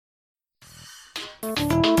This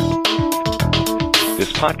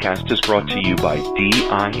podcast is brought to you by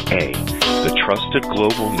DIA, the trusted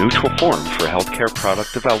global neutral forum for healthcare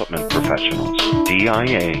product development professionals.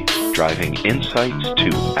 DIA, driving insights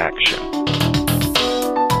to action.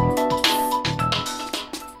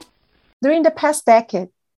 During the past decade,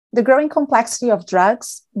 the growing complexity of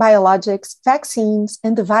drugs, biologics, vaccines,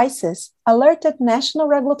 and devices alerted national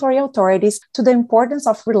regulatory authorities to the importance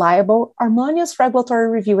of reliable, harmonious regulatory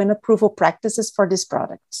review and approval practices for these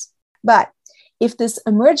products. But if these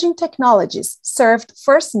emerging technologies served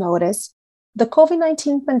first notice, the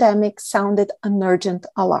COVID-19 pandemic sounded an urgent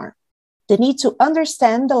alarm. The need to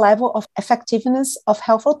understand the level of effectiveness of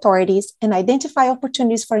health authorities and identify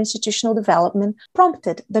opportunities for institutional development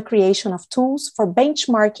prompted the creation of tools for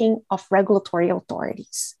benchmarking of regulatory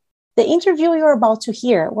authorities. The interview you're about to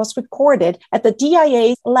hear was recorded at the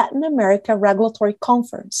DIA's Latin America Regulatory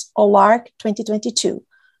Conference, OLARC 2022,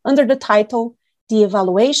 under the title, The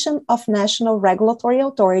Evaluation of National Regulatory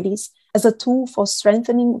Authorities as a Tool for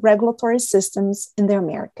Strengthening Regulatory Systems in the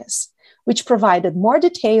Americas, which provided more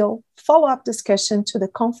detailed follow-up discussion to the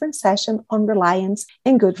conference session on reliance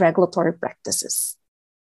and good regulatory practices.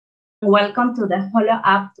 Welcome to the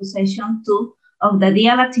follow-up to session 2 of the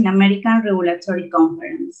DIA Latin American Regulatory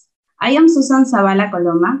Conference. I am Susan Zavala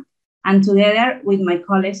Coloma, and together with my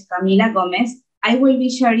colleague Camila Gomez, I will be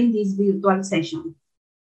sharing this virtual session.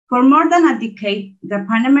 For more than a decade, the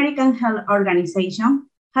Pan American Health Organization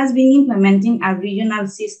has been implementing a regional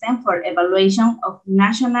system for evaluation of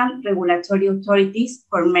national regulatory authorities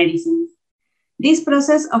for medicines. This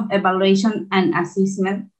process of evaluation and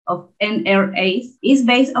assessment of NRAs is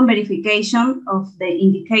based on verification of the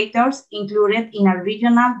indicators included in a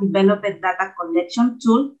regional developed data collection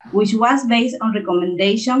tool, which was based on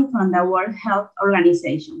recommendation from the World Health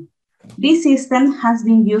Organization. This system has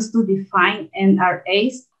been used to define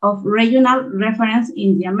NRAs of regional reference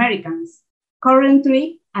in the Americas.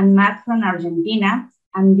 Currently, ANMAT from Argentina,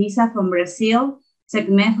 ANVISA from Brazil,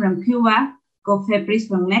 SECME from Cuba, COFEPRIS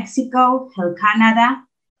from Mexico, Health Canada,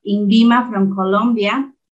 INVIMA from Colombia,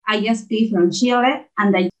 ISP from Chile,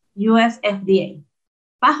 and the US FDA.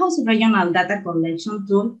 PAHO's regional data collection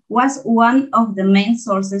tool was one of the main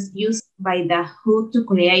sources used by the WHO to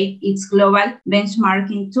create its global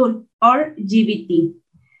benchmarking tool, or GBT.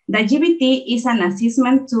 The GBT is an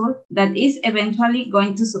assessment tool that is eventually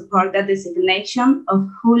going to support the designation of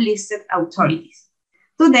WHO-listed authorities.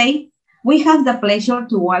 Today, we have the pleasure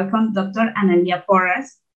to welcome Dr. Analia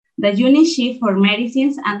Porras, the Unit Chief for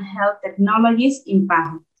Medicines and Health Technologies in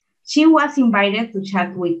PAHO. She was invited to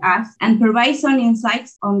chat with us and provide some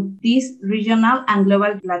insights on these regional and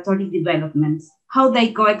global regulatory developments, how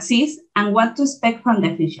they coexist, and what to expect from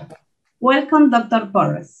the future. Welcome, Dr.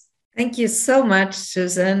 Porras. Thank you so much,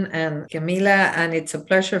 Susan and Camila, and it's a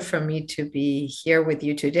pleasure for me to be here with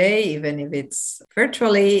you today, even if it's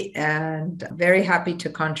virtually, and very happy to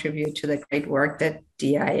contribute to the great work that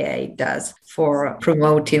DIA does for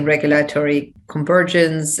promoting regulatory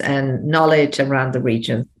convergence and knowledge around the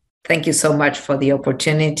region. Thank you so much for the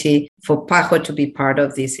opportunity for PAHO to be part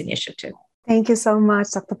of this initiative. Thank you so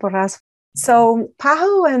much, Dr. Porras. So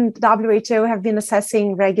PAHO and WHO have been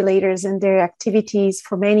assessing regulators and their activities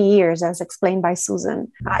for many years, as explained by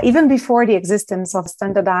Susan, even before the existence of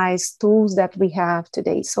standardized tools that we have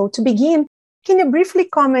today. So to begin, can you briefly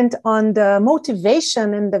comment on the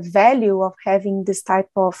motivation and the value of having this type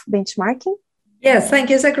of benchmarking? Yes, thank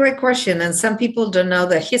you. It's a great question. And some people don't know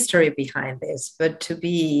the history behind this. But to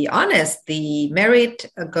be honest, the merit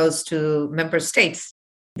goes to member states.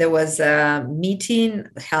 There was a meeting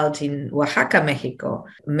held in Oaxaca, Mexico,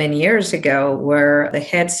 many years ago, where the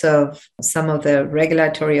heads of some of the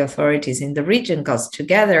regulatory authorities in the region got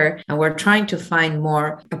together and were trying to find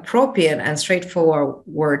more appropriate and straightforward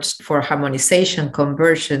words for harmonization,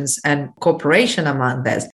 conversions, and cooperation among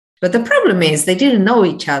this. But the problem is they didn't know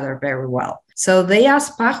each other very well. So they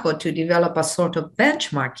asked PAHO to develop a sort of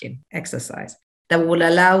benchmarking exercise that would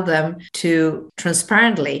allow them to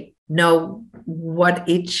transparently know what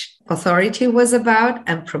each authority was about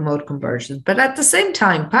and promote conversion. But at the same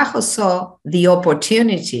time, PAHO saw the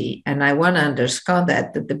opportunity, and I want to underscore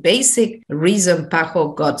that the basic reason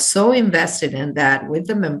PAHO got so invested in that with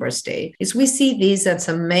the member state is we see this as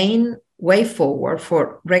a main way forward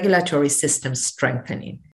for regulatory system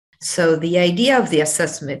strengthening. So the idea of the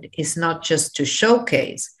assessment is not just to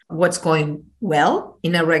showcase what's going well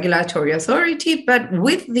in a regulatory authority, but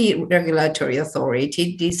with the regulatory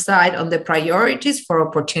authority, decide on the priorities for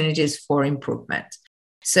opportunities for improvement.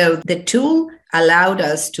 So the tool allowed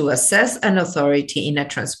us to assess an authority in a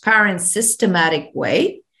transparent, systematic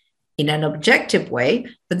way, in an objective way,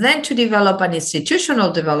 but then to develop an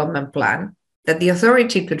institutional development plan that the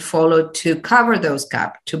authority could follow to cover those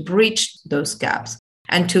gaps, to bridge those gaps,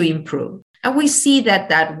 and to improve. And we see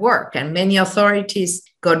that work, and many authorities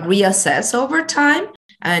got reassessed over time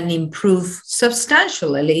and improve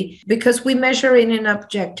substantially because we measure in an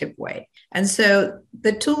objective way. And so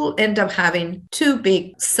the tool ended up having two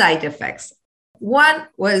big side effects. One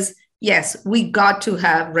was, yes, we got to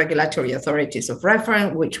have regulatory authorities of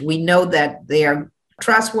reference, which we know that they are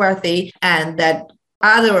trustworthy and that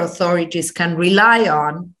other authorities can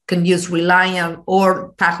use Reliant,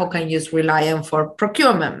 or PAHO can use Reliant for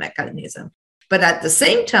procurement mechanism. But at the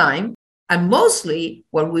same time, and mostly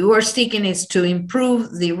what we were seeking is to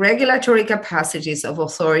improve the regulatory capacities of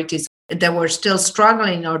authorities that were still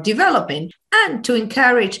struggling or developing, and to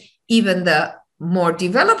encourage even the more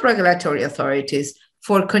developed regulatory authorities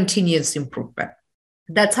for continuous improvement.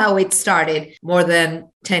 That's how it started more than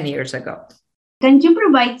 10 years ago. Can you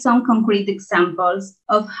provide some concrete examples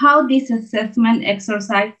of how this assessment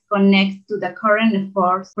exercise connects to the current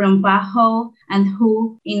efforts from PAHO and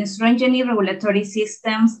WHO in strengthening regulatory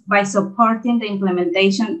systems by supporting the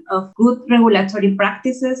implementation of good regulatory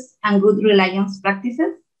practices and good reliance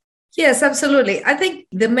practices? Yes, absolutely. I think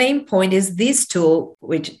the main point is this tool,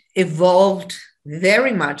 which evolved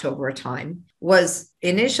very much over time, was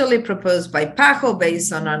initially proposed by PAHO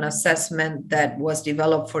based on an assessment that was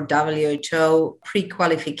developed for WHO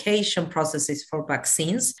pre-qualification processes for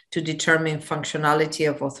vaccines to determine functionality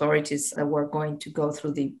of authorities that were going to go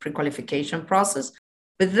through the pre-qualification process.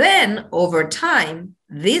 But then over time,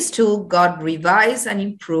 this tool got revised and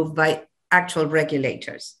improved by actual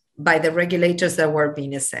regulators, by the regulators that were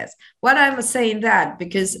being assessed. Why I'm saying that?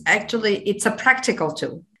 Because actually it's a practical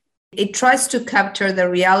tool. It tries to capture the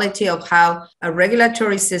reality of how a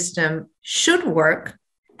regulatory system should work.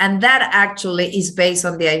 And that actually is based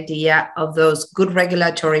on the idea of those good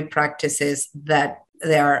regulatory practices that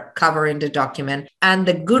they are covering the document and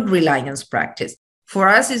the good reliance practice. For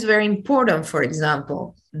us, it's very important, for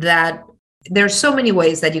example, that there are so many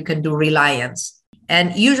ways that you can do reliance.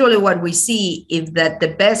 And usually what we see is that the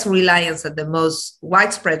best reliance and the most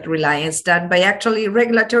widespread reliance done by actually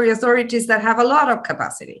regulatory authorities that have a lot of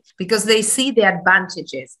capacity, because they see the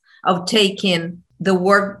advantages of taking the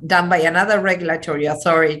work done by another regulatory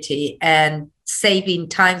authority and saving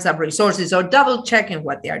times and resources or double checking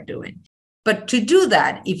what they are doing. But to do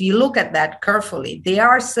that, if you look at that carefully, there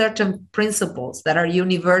are certain principles that are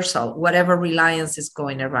universal, whatever reliance is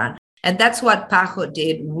going around. And that's what PAHO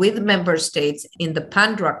did with member states in the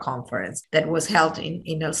PANDRA conference that was held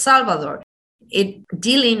in El Salvador. It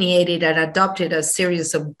delineated and adopted a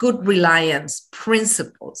series of good reliance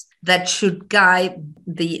principles that should guide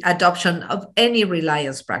the adoption of any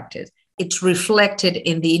reliance practice. It's reflected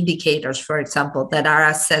in the indicators, for example, that are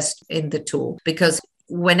assessed in the tool. Because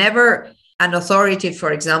whenever an authority,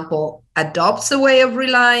 for example, adopts a way of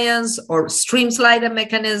reliance or streamlines a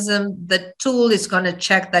mechanism, the tool is going to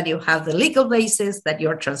check that you have the legal basis, that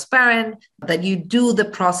you're transparent, that you do the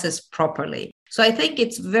process properly. So I think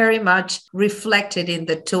it's very much reflected in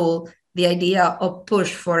the tool, the idea of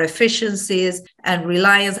push for efficiencies and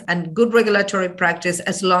reliance and good regulatory practice,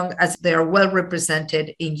 as long as they are well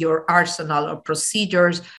represented in your arsenal of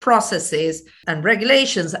procedures, processes, and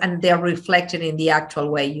regulations, and they're reflected in the actual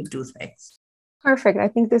way you do things. Perfect. I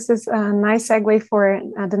think this is a nice segue for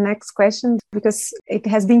the next question, because it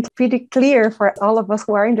has been pretty clear for all of us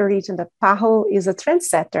who are in the region that PAHO is a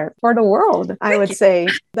trendsetter for the world, I would say.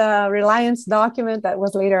 The reliance document that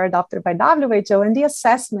was later adopted by WHO and the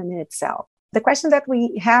assessment in itself. The question that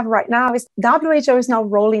we have right now is WHO is now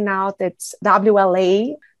rolling out its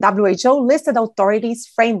WLA, WHO Listed Authorities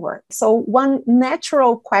Framework. So one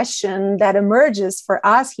natural question that emerges for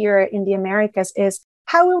us here in the Americas is,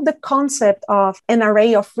 how will the concept of an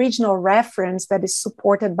array of regional reference that is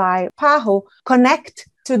supported by PAHO connect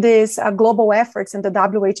to these global efforts in the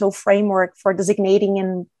WHO framework for designating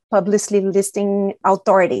and publicly listing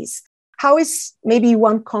authorities? How is maybe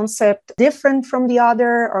one concept different from the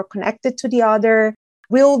other or connected to the other?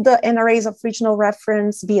 Will the NRAs of regional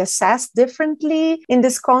reference be assessed differently in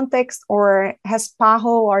this context, or has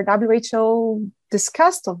PAHO or WHO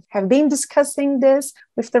discussed or have been discussing this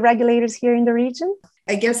with the regulators here in the region?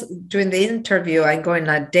 I guess during the interview, I'm going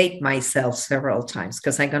to date myself several times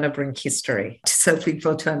because I'm going to bring history so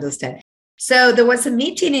people to understand. So there was a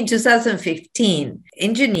meeting in 2015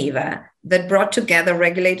 in Geneva that brought together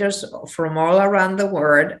regulators from all around the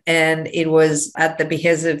world. And it was at the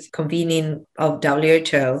behest of convening of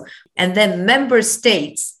WHO. And then member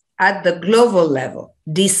states at the global level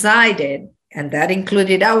decided, and that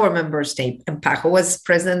included our member state, and PAHO was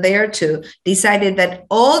present there too, decided that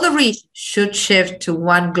all the regions should shift to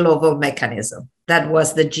one global mechanism. That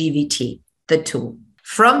was the GVT. the tool.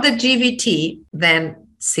 From the GVT, then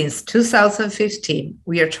since 2015,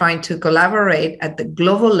 we are trying to collaborate at the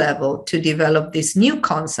global level to develop this new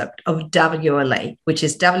concept of WLA, which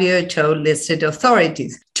is WHO listed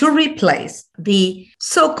authorities, to replace the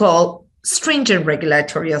so-called stringent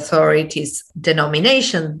regulatory authorities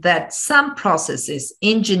denomination that some processes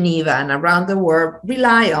in Geneva and around the world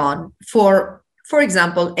rely on for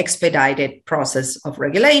example, expedited process of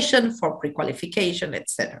regulation, for pre-qualification,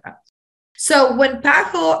 etc. So when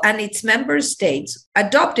PAHO and its member states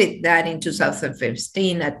adopted that in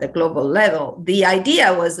 2015 at the global level, the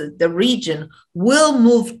idea was that the region will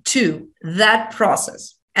move to that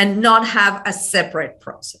process and not have a separate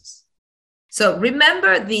process. So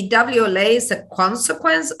remember, the WLA is a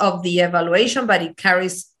consequence of the evaluation, but it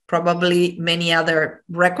carries probably many other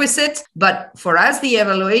requisites. But for us, the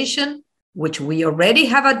evaluation, which we already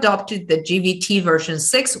have adopted, the GVT version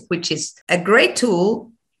 6, which is a great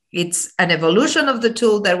tool. It's an evolution of the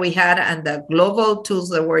tool that we had and the global tools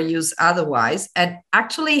that were used otherwise, and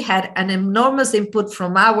actually had an enormous input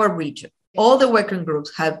from our region. All the working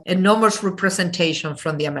groups have enormous representation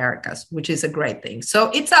from the Americas, which is a great thing.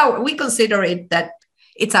 So we consider it that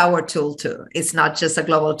it's our tool too. It's not just a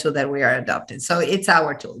global tool that we are adopting. So it's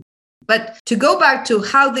our tool. But to go back to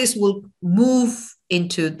how this will move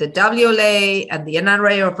into the WLA and the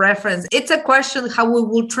NRA of reference, it's a question how we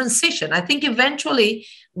will transition. I think eventually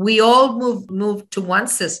we all move to one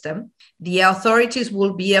system. The authorities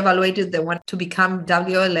will be evaluated. They want to become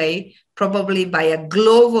WLA probably by a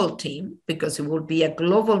global team, because it will be a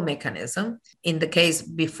global mechanism. In the case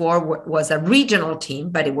before was a regional team,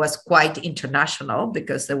 but it was quite international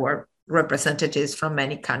because there were representatives from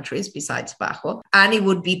many countries besides PAHO. And it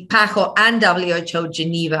would be PAHO and WHO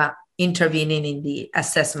Geneva intervening in the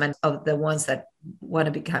assessment of the ones that want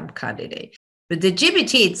to become candidate. But the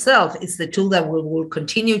GVT itself is the tool that we will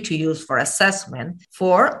continue to use for assessment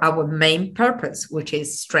for our main purpose, which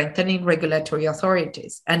is strengthening regulatory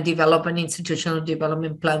authorities and develop an institutional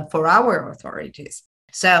development plan for our authorities.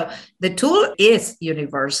 So the tool is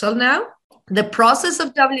universal now. The process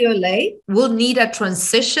of WLA will need a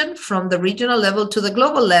transition from the regional level to the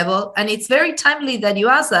global level. And it's very timely that you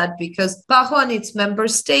ask that, because PAHO and its member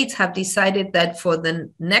states have decided that for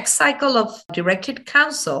the next cycle of Directed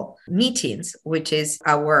Council meetings, which is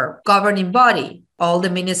our governing body, all the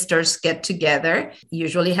ministers get together,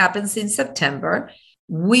 usually happens in September.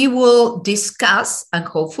 We will discuss and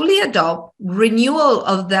hopefully adopt renewal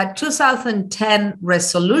of that 2010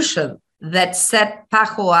 resolution that set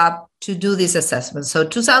PAHO up to do this assessment. So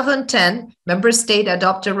 2010, member state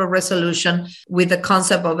adopted a resolution with the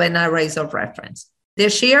concept of NRAs of reference.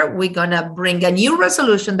 This year, we're going to bring a new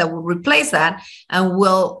resolution that will replace that and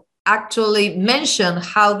will actually mention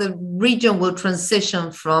how the region will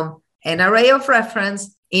transition from NRA of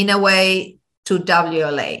reference in a way to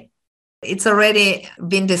WLA. It's already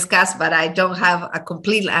been discussed, but I don't have a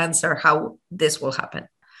complete answer how this will happen.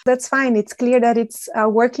 That's fine. It's clear that it's a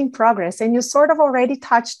work in progress. And you sort of already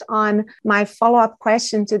touched on my follow-up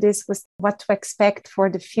question to this, was what to expect for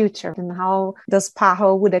the future and how does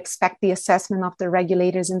PAHO would expect the assessment of the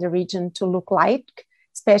regulators in the region to look like,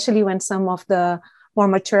 especially when some of the more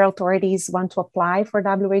mature authorities want to apply for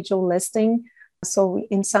WHO listing. So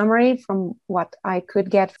in summary, from what I could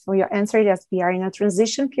get for your answer, is we are in a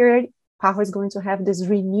transition period. PAHO is going to have this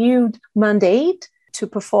renewed mandate to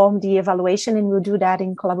perform the evaluation, and we'll do that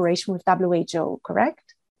in collaboration with WHO,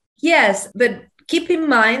 correct? Yes, but keep in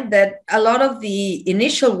mind that a lot of the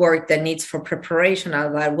initial work that needs for preparation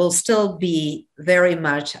of that will still be very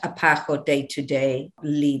much a PAHO day-to-day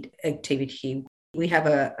lead activity. We have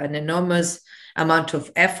an enormous amount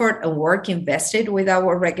of effort and work invested with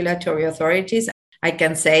our regulatory authorities. I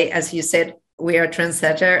can say, as you said, we are a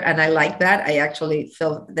trendsetter, and I like that. I actually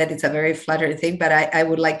feel that it's a very flattering thing, but I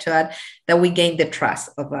would like to add that we gain the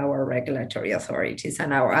trust of our regulatory authorities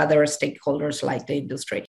and our other stakeholders like the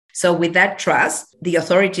industry. So with that trust, the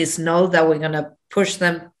authorities know that we're going to push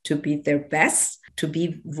them to be their best, to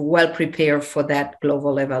be well prepared for that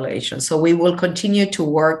global evaluation. So we will continue to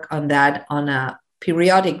work on that on a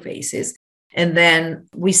periodic basis. And then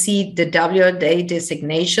we see the WLA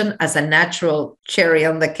designation as a natural cherry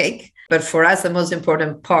on the cake. But for us, the most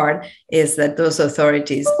important part is that those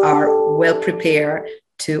authorities are well prepared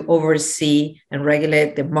to oversee and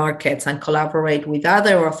regulate the markets and collaborate with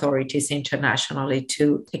other authorities internationally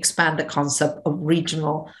to expand the concept of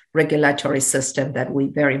regional regulatory system that we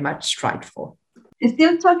very much strive for.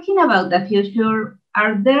 Still talking about the future,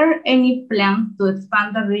 are there any plans to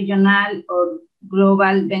expand the regional or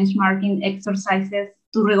global benchmarking exercises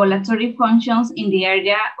to regulatory functions in the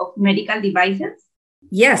area of medical devices?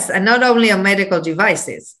 Yes, and not only on medical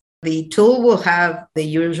devices. The tool will have the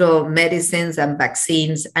usual medicines and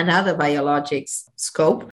vaccines and other biologics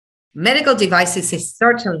scope. Medical devices is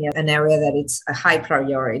certainly an area that it's a high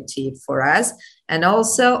priority for us, and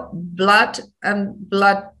also blood and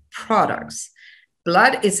blood products.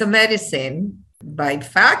 Blood is a medicine by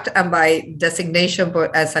fact and by designation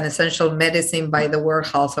as an essential medicine by the World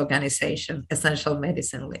Health Organization, essential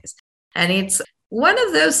medicine list. And it's one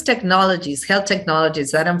of those technologies, health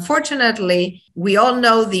technologies, that unfortunately we all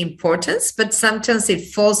know the importance, but sometimes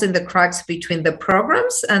it falls in the cracks between the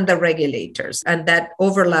programs and the regulators, and that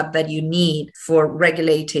overlap that you need for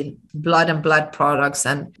regulating blood and blood products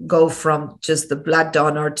and go from just the blood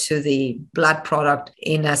donor to the blood product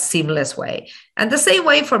in a seamless way. And the same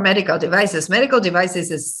way for medical devices. Medical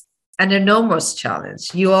devices is an enormous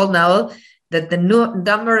challenge. You all know that the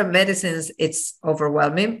number of medicines, it's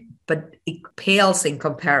overwhelming, but it pales in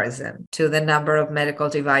comparison to the number of medical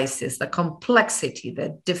devices, the complexity,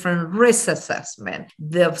 the different risk assessment,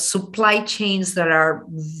 the supply chains that are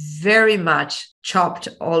very much chopped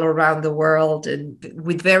all around the world and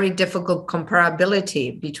with very difficult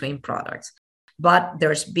comparability between products. But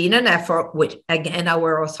there's been an effort, which again,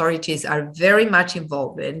 our authorities are very much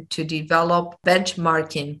involved in, to develop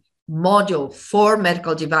benchmarking module for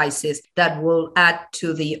medical devices that will add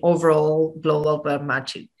to the overall global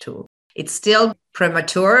benchmarking tool. It's still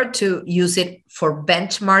premature to use it for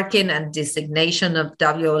benchmarking and designation of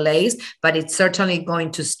WLAs, but it's certainly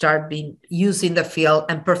going to start being used in the field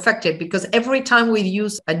and perfected, because every time we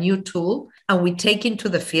use a new tool and we take into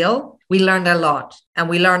the field, we learn a lot. And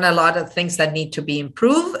we learn a lot of things that need to be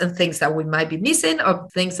improved and things that we might be missing or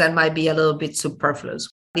things that might be a little bit superfluous.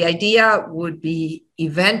 The idea would be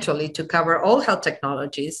eventually to cover all health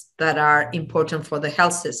technologies that are important for the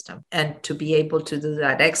health system, and to be able to do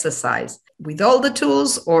that exercise with all the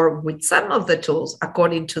tools or with some of the tools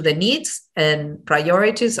according to the needs and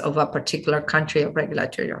priorities of a particular country or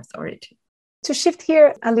regulatory authority. To shift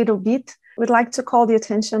here a little bit, we'd like to call the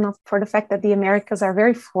attention for the fact that the Americas are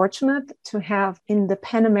very fortunate to have in the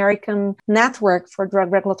Pan-American Network for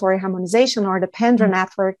Drug Regulatory Harmonization, or the PANDRA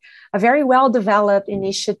network, a very well-developed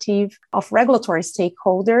initiative of regulatory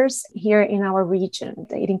stakeholders here in our region.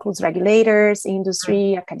 It includes regulators,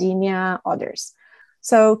 industry, academia, others.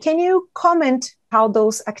 So can you comment how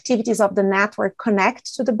those activities of the network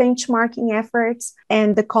connect to the benchmarking efforts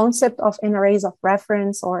and the concept of NRAs of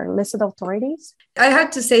reference or listed authorities? I have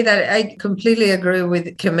to say that I completely agree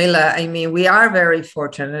with Camila. I mean, we are very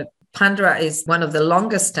fortunate. PANDRA is one of the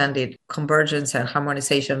longest standing convergence and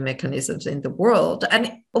harmonization mechanisms in the world.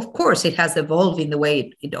 And of course, it has evolved in the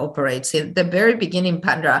way it operates. In the very beginning,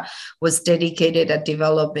 PANDRA was dedicated at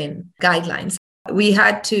developing guidelines. We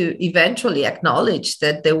had to eventually acknowledge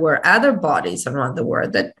that there were other bodies around the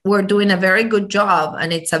world that were doing a very good job.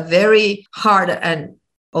 And it's a very hard and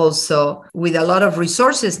also with a lot of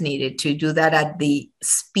resources needed to do that at the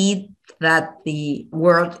speed that the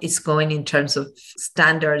world is going in terms of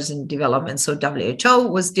standards and development. So WHO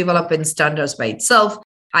was developing standards by itself,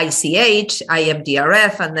 ICH,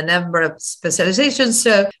 IMDRF, and the number of specializations.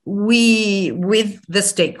 So we, with the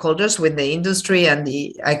stakeholders, with the industry and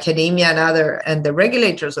the academia and the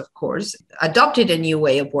regulators, of course, adopted a new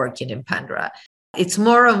way of working in PANDRA. It's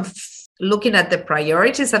more of looking at the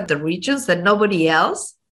priorities of the regions that nobody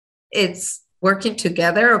else. It's working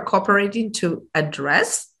together or cooperating to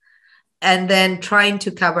address, and then trying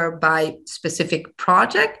to cover by specific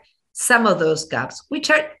project some of those gaps, which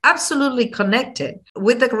are absolutely connected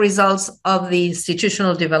with the results of the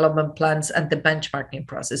institutional development plans and the benchmarking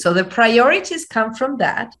process. So the priorities come from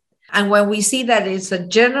that. And when we see that it's a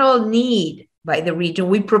general need by the region,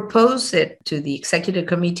 we propose it to the executive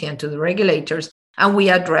committee and to the regulators, and we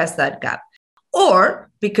address that gap. Or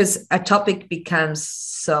because a topic becomes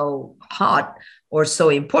so hot or so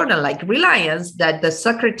important, like reliance, that the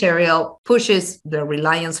secretarial pushes the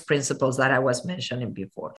reliance principles that I was mentioning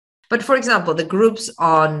before. But for example, the groups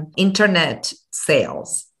on internet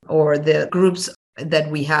sales or the groups that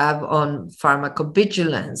we have on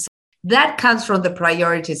pharmacovigilance, that comes from the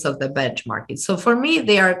priorities of the benchmarking. So for me,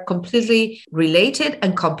 they are completely related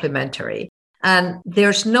and complementary. And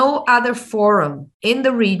there's no other forum in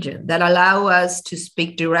the region that allow us to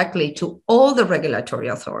speak directly to all the regulatory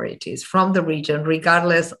authorities from the region,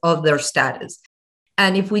 regardless of their status.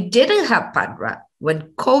 And if we didn't have PANDRA,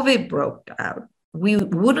 when COVID broke out, we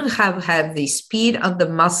wouldn't have had the speed and the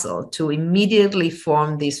muscle to immediately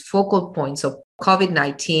form these focal points of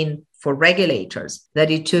COVID-19 for regulators,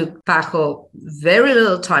 that it took PAHO very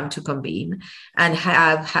little time to convene and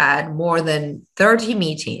have had more than 30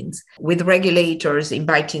 meetings with regulators,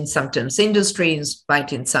 inviting sometimes industry,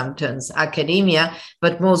 inviting sometimes academia,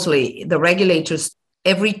 but mostly the regulators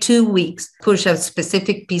every 2 weeks, push a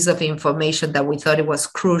specific piece of information that we thought it was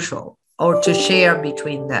crucial or to share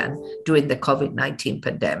between them during the COVID-19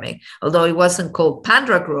 pandemic. Although it wasn't called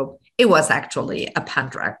Pandora Group, it was actually a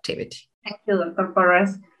Pandora activity. Thank you, Dr.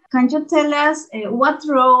 Porras. Can you tell us what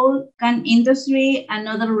role can industry and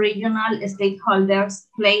other regional stakeholders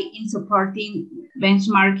play in supporting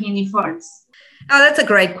benchmarking efforts? Oh, that's a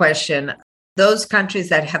great question. Those countries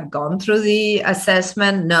that have gone through the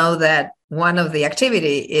assessment know that one of the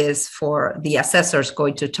activity is for the assessors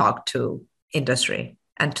going to talk to industry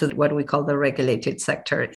and to what we call the regulated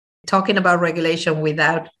sector. Talking about regulation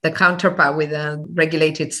without the counterpart with a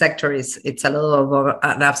regulated sector it's a little of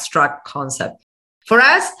an abstract concept. For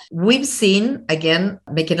us, we've seen, again,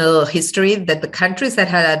 making a little history, that the countries that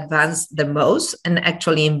had advanced the most and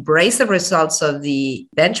actually embraced the results of the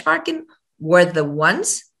benchmarking were the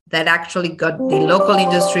ones that actually got the local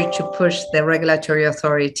industry to push the regulatory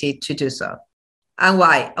authority to do so. And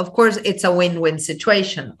why? Of course, it's a win-win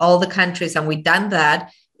situation. All the countries, and we've done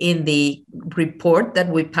that in the report that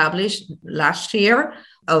we published last year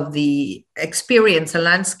of the experience and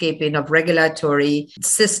landscaping of regulatory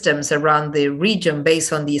systems around the region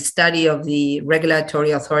based on the study of the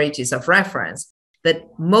regulatory authorities of reference, that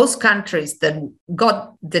most countries that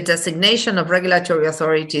got the designation of regulatory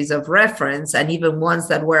authorities of reference, and even ones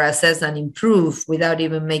that were assessed and improved without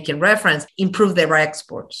even making reference, improved their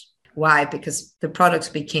exports. Why? Because the products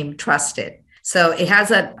became trusted. So it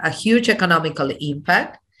has a huge economical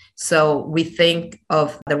impact. So we think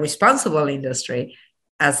of the responsible industry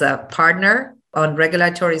as a partner on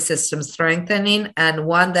regulatory system strengthening, and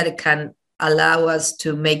one that can allow us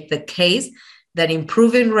to make the case that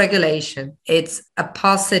improving regulation, it's a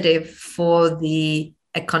positive for the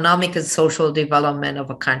economic and social development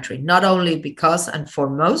of a country, not only because and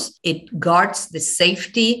foremost, it guards the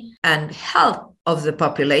safety and health of the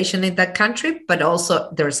population in that country, but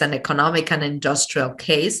also there's an economic and industrial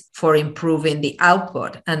case for improving the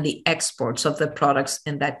output and the exports of the products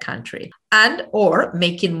in that country, and or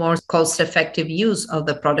making more cost-effective use of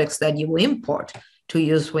the products that you import to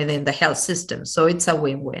use within the health system. So it's a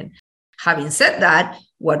win-win. Having said that,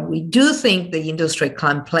 what we do think the industry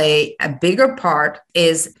can play a bigger part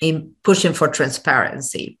is in pushing for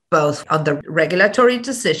transparency, both on the regulatory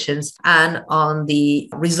decisions and on the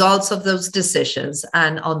results of those decisions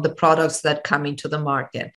and on the products that come into the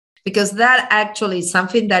market. Because that actually is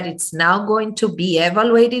something that it's now going to be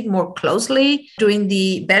evaluated more closely during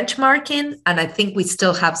the benchmarking. And I think we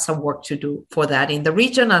still have some work to do for that in the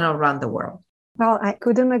region and around the world. Well, I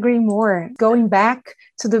couldn't agree more. Going back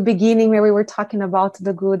to the beginning where we were talking about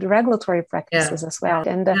the good regulatory practices as well.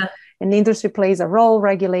 And the industry plays a role,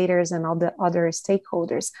 regulators and all the other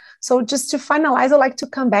stakeholders. So just to finalize, I'd like to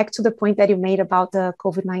come back to the point that you made about the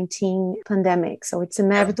COVID-19 pandemic. So it's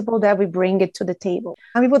inevitable that we bring it to the table.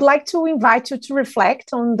 And we would like to invite you to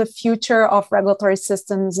reflect on the future of regulatory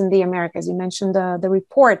systems in the Americas. You mentioned the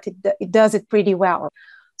report, it does it pretty well.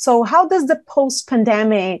 So how does the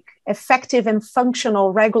post-pandemic effective and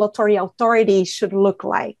functional regulatory authority should look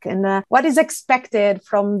like? And what is expected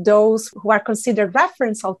from those who are considered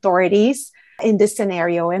reference authorities in this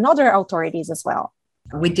scenario and other authorities as well?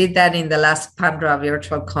 We did that in the last Pandora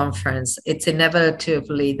virtual conference. It's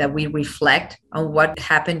inevitably that we reflect on what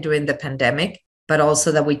happened during the pandemic, but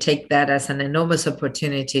also that we take that as an enormous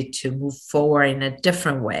opportunity to move forward in a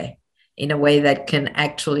different way, in a way that can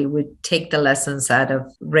actually would take the lessons out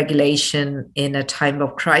of regulation in a time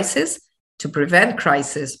of crisis to prevent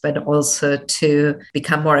crisis, but also to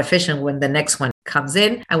become more efficient when the next one comes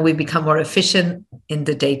in and we become more efficient in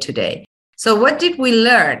the day-to-day. So what did we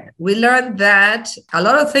learn? We learned that a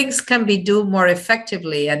lot of things can be done more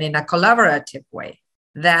effectively and in a collaborative way,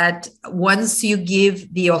 that once you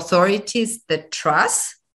give the authorities the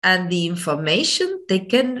trust and the information, they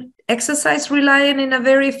can exercise relying in a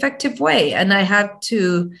very effective way. And I have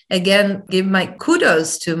to, again, give my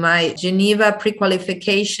kudos to my Geneva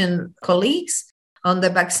pre-qualification colleagues on the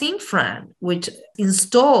vaccine front, which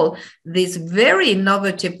install this very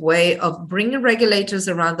innovative way of bringing regulators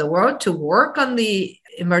around the world to work on the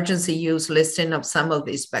emergency use listing of some of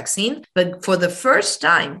these vaccines. But for the first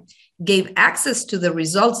time, gave access to the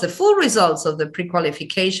results, the full results of the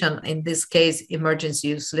pre-qualification, in this case, emergency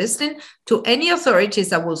use listing, to any authorities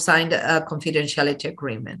that will sign a confidentiality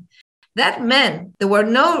agreement. That meant there were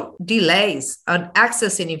no delays on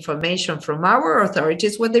accessing information from our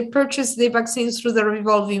authorities when they purchased the vaccines through the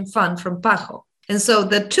revolving fund from PAHO. And so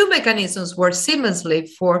the two mechanisms were seamlessly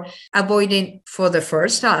for avoiding, for the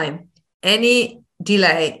first time, any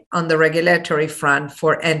delay on the regulatory front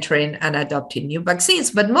for entering and adopting new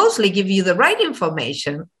vaccines, but mostly give you the right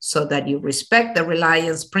information so that you respect the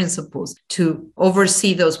reliance principles to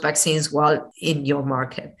oversee those vaccines while in your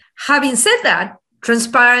market. Having said that,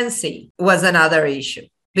 transparency was another issue.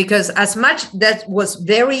 Because as much that was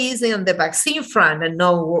very easy on the vaccine front and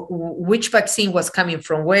know which vaccine was coming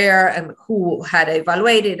from where and who had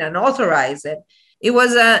evaluated and authorized it, it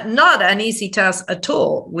was not an easy task at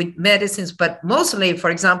all with medicines, but mostly, for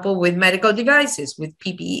example, with medical devices, with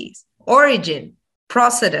PPEs. Origin,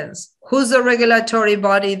 procedence, who's the regulatory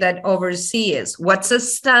body that oversees, what's the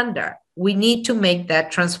standard? We need to make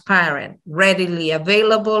that transparent, readily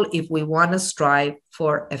available if we want to strive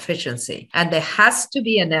for efficiency. And there has to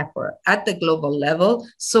be an effort at the global level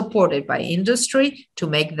supported by industry to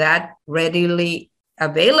make that readily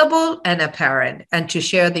available and apparent and to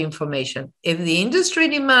share the information. If the industry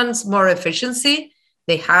demands more efficiency,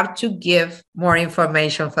 they have to give more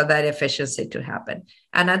information for that efficiency to happen.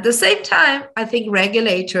 And at the same time, I think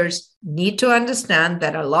regulators need to understand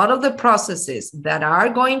that a lot of the processes that are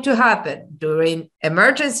going to happen during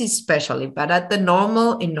emergencies, especially, but in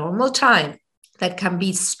normal time, that can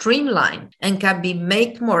be streamlined and can be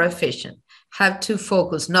made more efficient, have to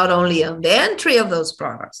focus not only on the entry of those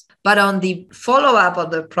products, but on the follow-up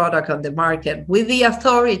of the product on the market with the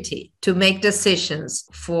authority to make decisions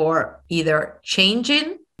for either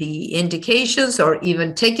changing the indications or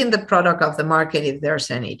even taking the product off the market if there's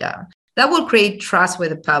any doubt. That will create trust with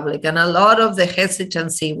the public. And a lot of the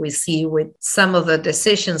hesitancy we see with some of the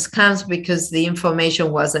decisions comes because the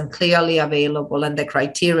information wasn't clearly available and the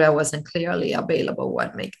criteria wasn't clearly available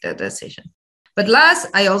what make the decision. But last,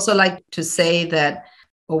 I also like to say that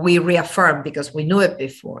we reaffirm, because we knew it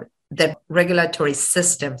before, that regulatory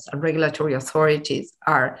systems and regulatory authorities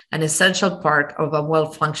are an essential part of a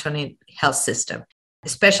well-functioning health system,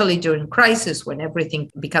 especially during crisis when everything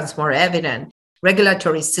becomes more evident.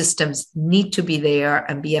 Regulatory systems need to be there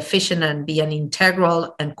and be efficient and be an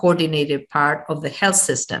integral and coordinated part of the health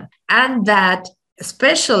system. And that,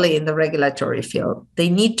 especially in the regulatory field, they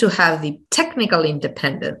need to have the technical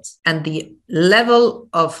independence and the level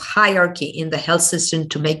of hierarchy in the health system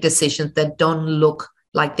to make decisions that don't look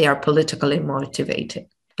like they are politically motivated,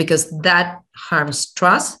 because that harms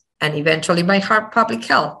trust and eventually might harm public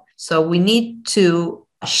health. So we need to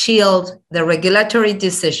shield the regulatory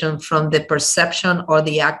decision from the perception or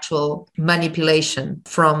the actual manipulation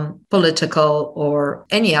from political or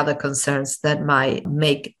any other concerns that might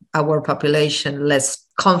make our population less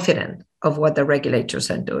confident of what the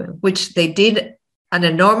regulators are doing, which they did an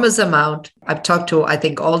enormous amount. I've talked to, I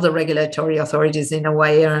think, all the regulatory authorities in a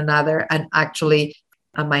way or another, and actually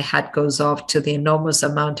my hat goes off to the enormous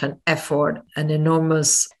amount and effort and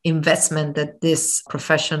enormous investment that these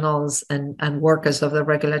professionals and workers of the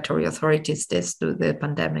regulatory authorities did through the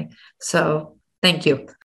pandemic. So thank you.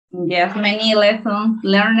 Yes, many lessons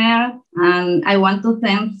learned. And I want to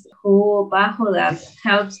thank WHO that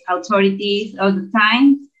helps authorities all the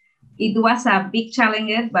time. It was a big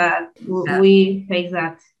challenge, but we faced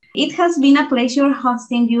that. It has been a pleasure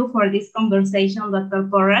hosting you for this conversation, Dr.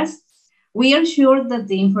 Porras. We are sure that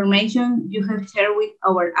the information you have shared with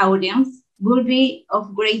our audience will be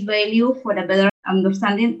of great value for a better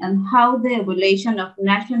understanding and how the evaluation of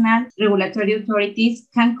national regulatory authorities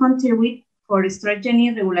can contribute for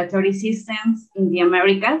strengthening regulatory systems in the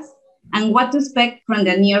Americas and what to expect from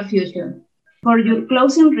the near future. For your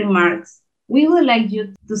closing remarks, we would like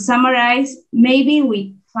you to summarize, maybe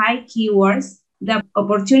with 5 keywords, the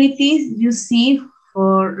opportunities you see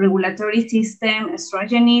for regulatory system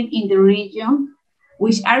strengthening in the region,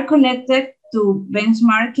 which are connected to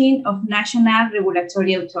benchmarking of national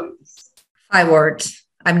regulatory authorities. 5 words.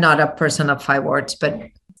 I'm not a person of 5 words, but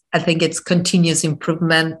I think it's continuous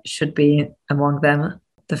improvement should be among them.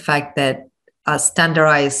 The fact that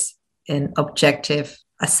standardized and objective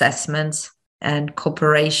assessments and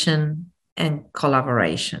cooperation and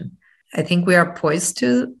collaboration. I think we are poised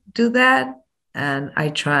to do that. And I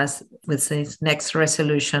trust with this next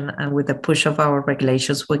resolution and with the push of our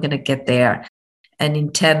regulations, we're going to get there. And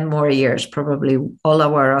in 10 more years, probably all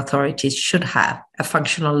our authorities should have a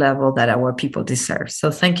functional level that our people deserve.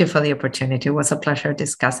 So thank you for the opportunity. It was a pleasure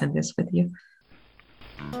discussing this with you.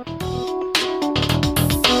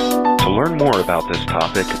 To learn more about this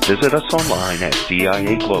topic, visit us online at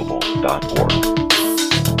diaglobal.org.